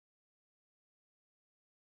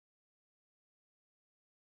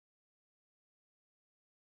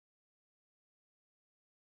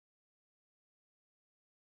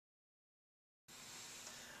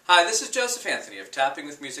Hi, this is Joseph Anthony of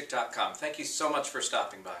tappingwithmusic.com. Thank you so much for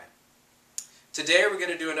stopping by. Today we're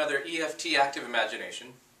going to do another EFT Active Imagination,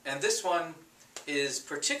 and this one is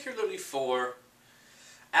particularly for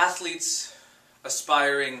athletes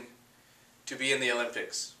aspiring to be in the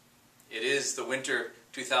Olympics. It is the winter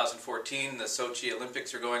 2014, the Sochi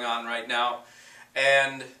Olympics are going on right now,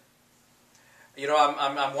 and you know,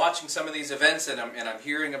 I'm watching some of these events and I'm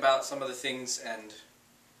hearing about some of the things, and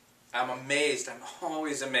I'm amazed, I'm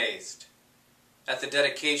always amazed at the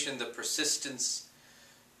dedication, the persistence,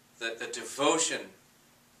 the devotion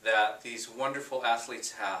that these wonderful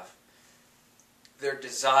athletes have. Their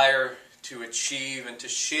desire to achieve and to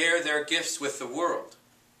share their gifts with the world,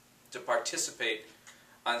 to participate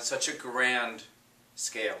on such a grand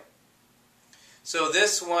scale. So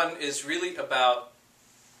this one is really about,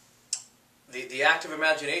 the active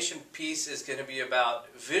imagination piece is going to be about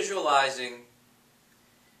visualizing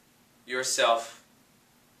yourself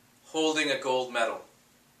holding a gold medal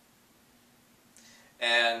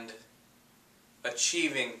and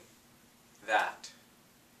achieving that.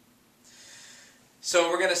 So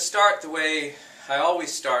we're going to start the way I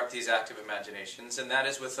always start these active imaginations, and that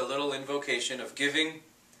is with a little invocation of giving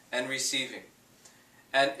and receiving.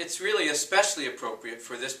 And it's really especially appropriate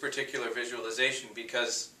for this particular visualization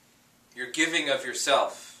because you're giving of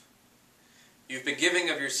yourself. You've been giving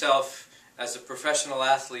of yourself as a professional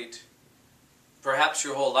athlete perhaps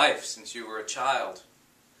your whole life since you were a child,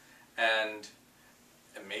 and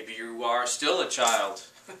maybe you are still a child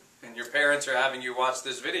and your parents are having you watch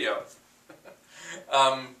this video.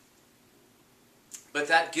 But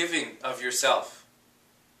that giving of yourself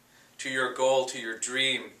to your goal, to your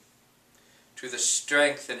dream, to the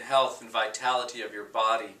strength and health and vitality of your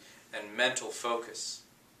body and mental focus,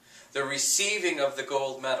 the receiving of the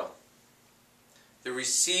gold medal, the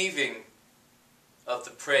receiving of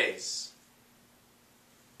the praise.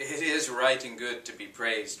 It is right and good to be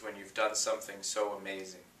praised when you've done something so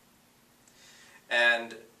amazing.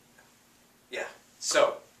 And yeah,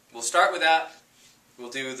 so we'll start with that. We'll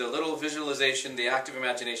do the little visualization, the active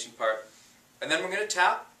imagination part, and then we're going to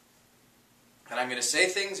tap, and I'm going to say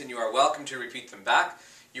things, and you are welcome to repeat them back.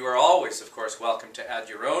 You are always, of course, welcome to add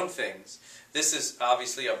your own things. This is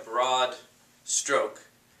obviously a broad stroke.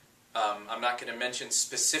 I'm not going to mention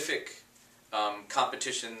specific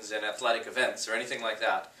competitions and athletic events or anything like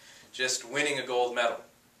that. Just winning a gold medal.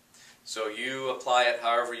 So you apply it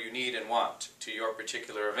however you need and want to your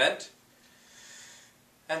particular event.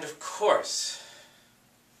 And of course,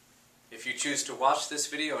 if you choose to watch this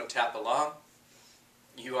video and tap along,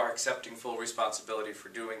 you are accepting full responsibility for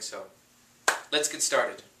doing so. Let's get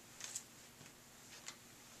started.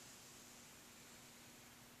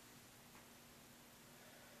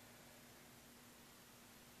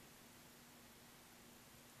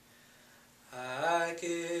 I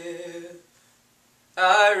give,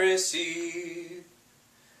 I receive,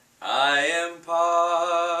 I am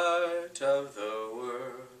part of the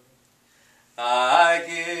world. I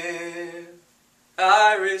give,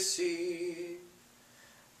 I receive,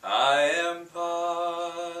 I am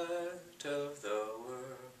part of the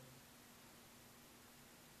world.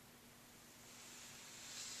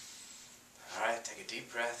 Alright, take a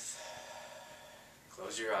deep breath.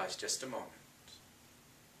 Close your eyes just a moment.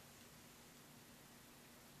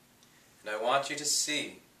 And I want you to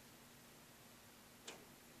see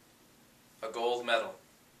a gold medal.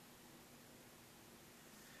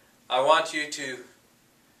 I want you to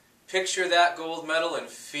picture that gold medal and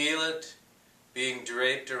feel it being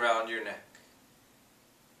draped around your neck.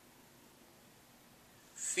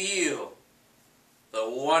 Feel the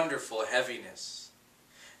wonderful heaviness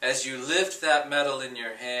as you lift that medal in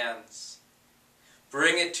your hands.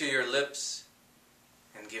 Bring it to your lips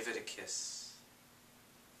and give it a kiss.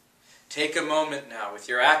 Take a moment now with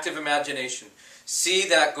your active imagination. See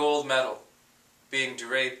that gold medal being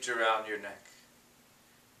draped around your neck.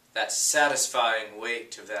 That satisfying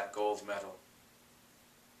weight of that gold medal.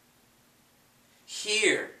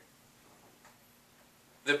 Hear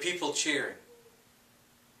the people cheering.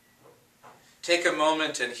 Take a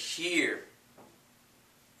moment and hear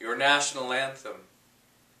your national anthem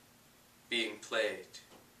being played.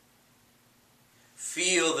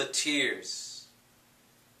 Feel the tears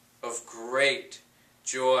of great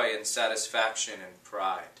joy and satisfaction and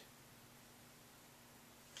pride.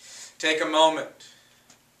 Take a moment.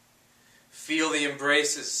 Feel the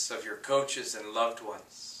embraces of your coaches and loved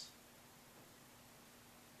ones.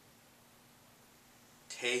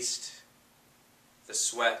 Taste the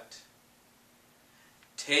sweat.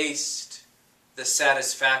 Taste the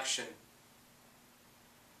satisfaction.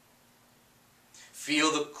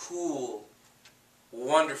 Feel the cool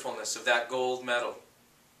wonderfulness of that gold medal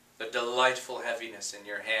the delightful heaviness in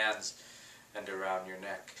your hands and around your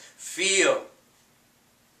neck. Feel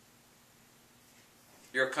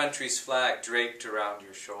your country's flag draped around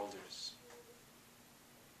your shoulders.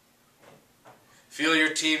 Feel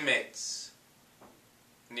your teammates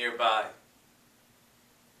nearby.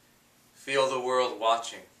 Feel the world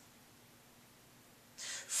watching.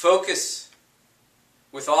 Focus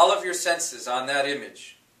with all of your senses on that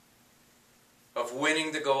image of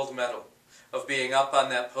winning the gold medal, of being up on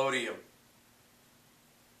that podium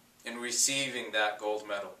and receiving that gold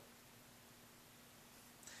medal.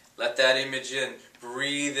 Let that image in.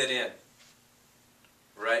 Breathe it in.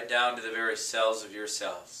 Right down to the very cells of your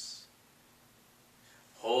cells.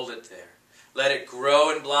 Hold it there. Let it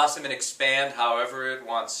grow and blossom and expand however it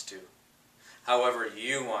wants to. However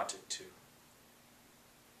you want it to.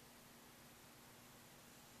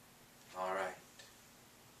 All right.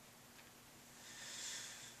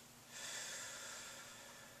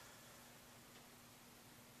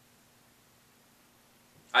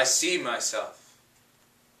 I see myself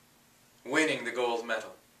winning the gold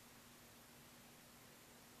medal.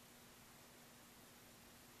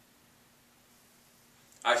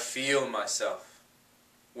 I feel myself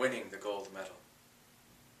winning the gold medal.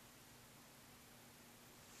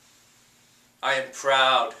 I am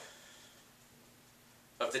proud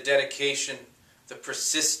of the dedication, the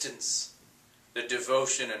persistence, the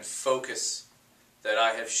devotion and focus that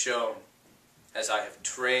I have shown as I have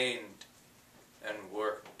trained and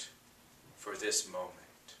worked for this moment.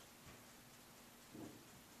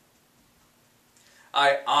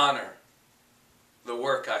 I honor the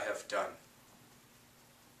work I have done.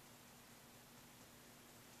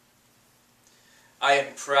 I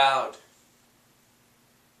am proud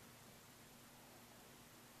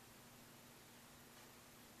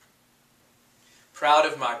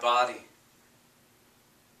of my body.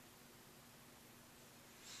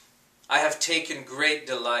 I have taken great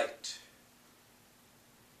delight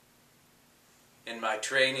in my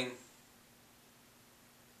training,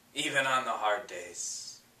 even on the hard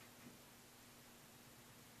days.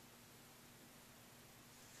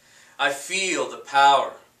 I feel the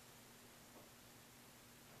power,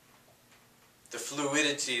 the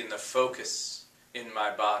fluidity and the focus in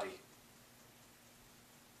my body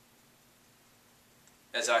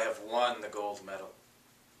as I have won the gold medal.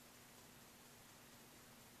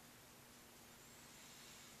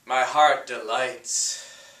 My heart delights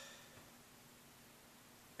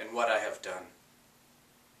in what I have done.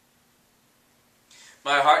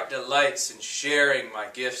 My heart delights in sharing my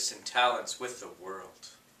gifts and talents with the world.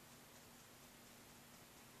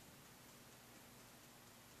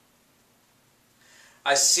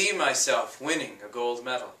 I see myself winning a gold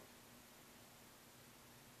medal.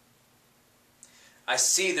 I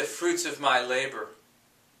see the fruits of my labor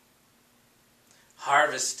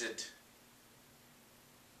harvested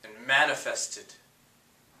and manifested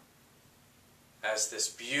as this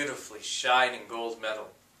beautifully shining gold medal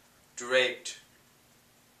draped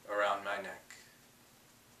around my neck.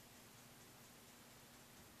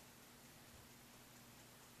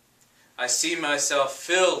 I see myself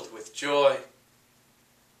filled with joy.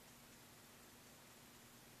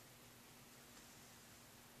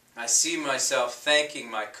 I see myself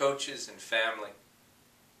thanking my coaches and family.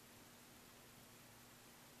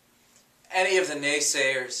 Any of the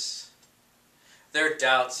naysayers, their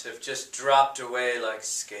doubts have just dropped away like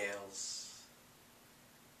scales.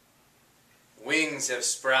 Wings have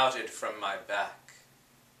sprouted from my back.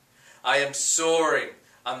 I am soaring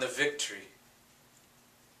on the victory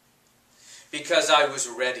because I was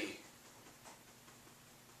ready.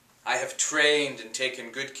 I have trained and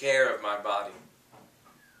taken good care of my body.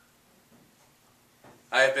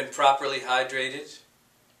 I have been properly hydrated.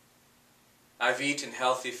 I've eaten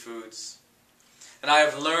healthy foods. And I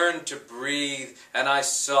have learned to breathe, and I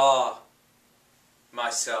saw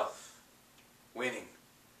myself winning.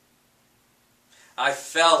 I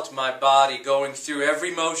felt my body going through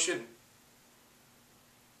every motion.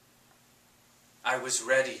 I was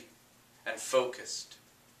ready and focused.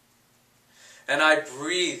 And I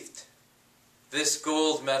breathed this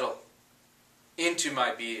gold medal into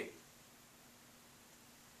my being.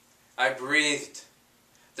 I breathed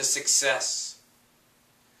the success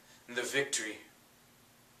and the victory.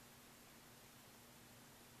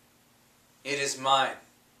 It is mine.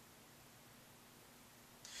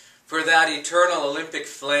 For that eternal Olympic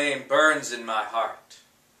flame burns in my heart.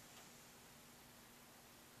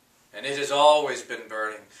 And it has always been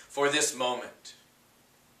burning for this moment.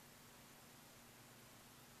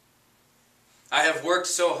 I have worked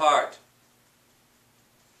so hard.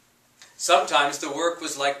 Sometimes the work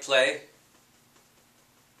was like play.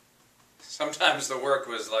 Sometimes the work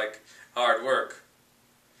was like hard work,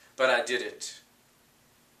 but I did it.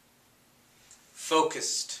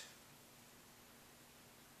 Focused.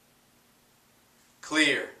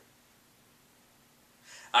 Clear.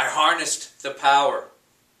 I harnessed the power.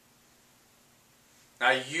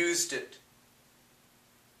 I used it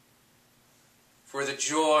for the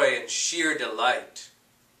joy and sheer delight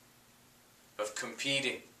of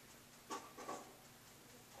competing,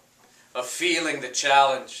 of feeling the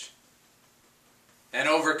challenge and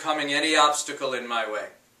overcoming any obstacle in my way.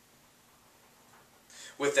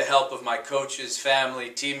 With the help of my coaches, family,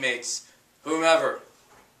 teammates, whomever,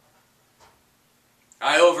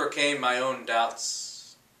 I overcame my own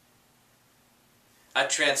doubts. I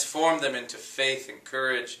transformed them into faith and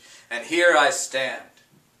courage, and here I stand,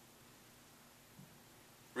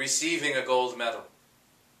 receiving a gold medal.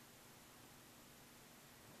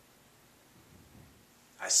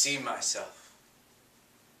 I see myself,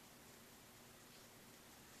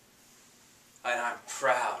 and I'm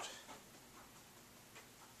proud.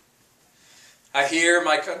 I hear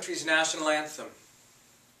my country's national anthem.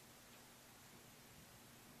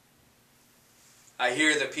 I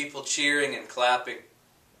hear the people cheering and clapping.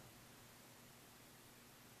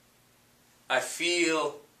 I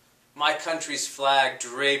feel my country's flag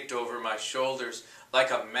draped over my shoulders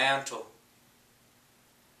like a mantle.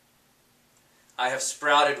 I have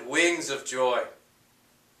sprouted wings of joy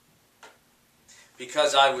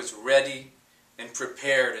because I was ready and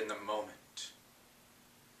prepared in the moment.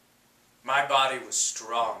 My body was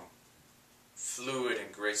strong, fluid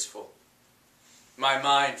and graceful. My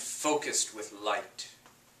mind focused with light.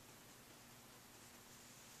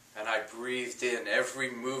 And I breathed in every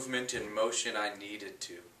movement and motion I needed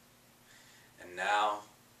to. And now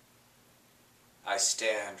I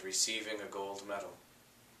stand receiving a gold medal.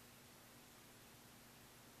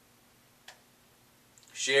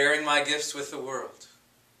 Sharing my gifts with the world,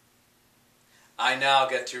 I now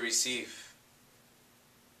get to receive.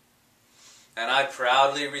 And I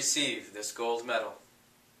proudly receive this gold medal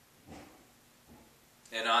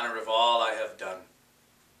in honor of all I have done.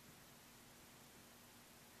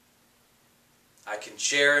 I can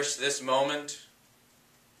cherish this moment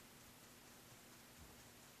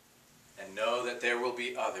and know that there will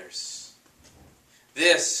be others.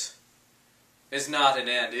 This is not an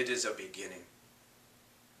end, it is a beginning.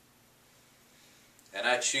 And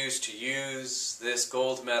I choose to use this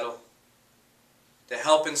gold medal to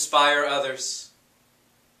help inspire others,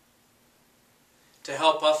 to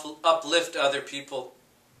help uplift other people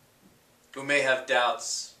who may have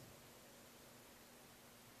doubts.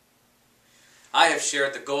 I have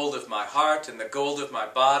shared the gold of my heart and the gold of my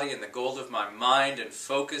body and the gold of my mind and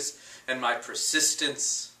focus and my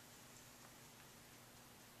persistence.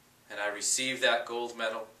 And I receive that gold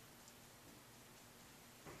medal.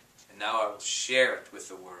 And now I will share it with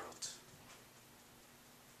the world.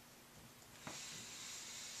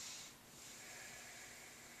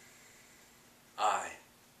 I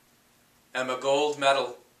am a gold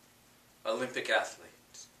medal Olympic athlete.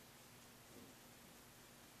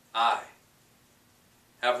 I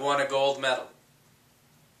have won a gold medal.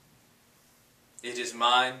 It is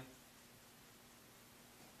mine,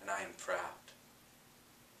 and I am proud.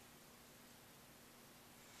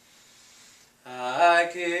 I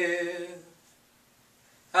give,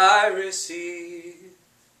 I receive,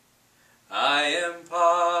 I am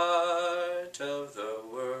part of the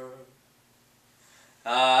world.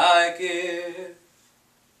 I give,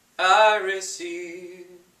 I receive,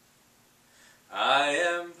 I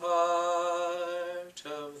am part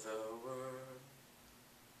of the world.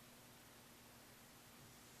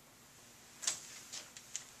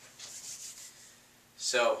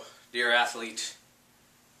 So, dear athlete,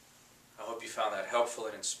 I hope you found that helpful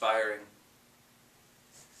and inspiring.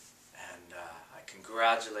 And I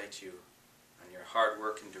congratulate you on your hard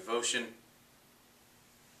work and devotion.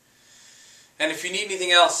 And if you need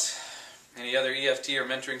anything else, any other EFT or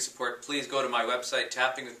mentoring support, please go to my website,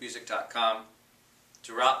 tappingwithmusic.com,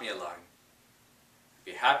 to drop me a line. I'd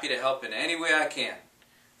be happy to help in any way I can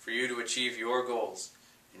for you to achieve your goals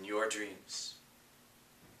and your dreams.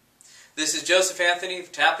 This is Joseph Anthony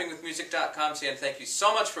of tappingwithmusic.com saying thank you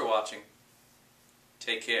so much for watching.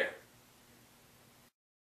 Take care.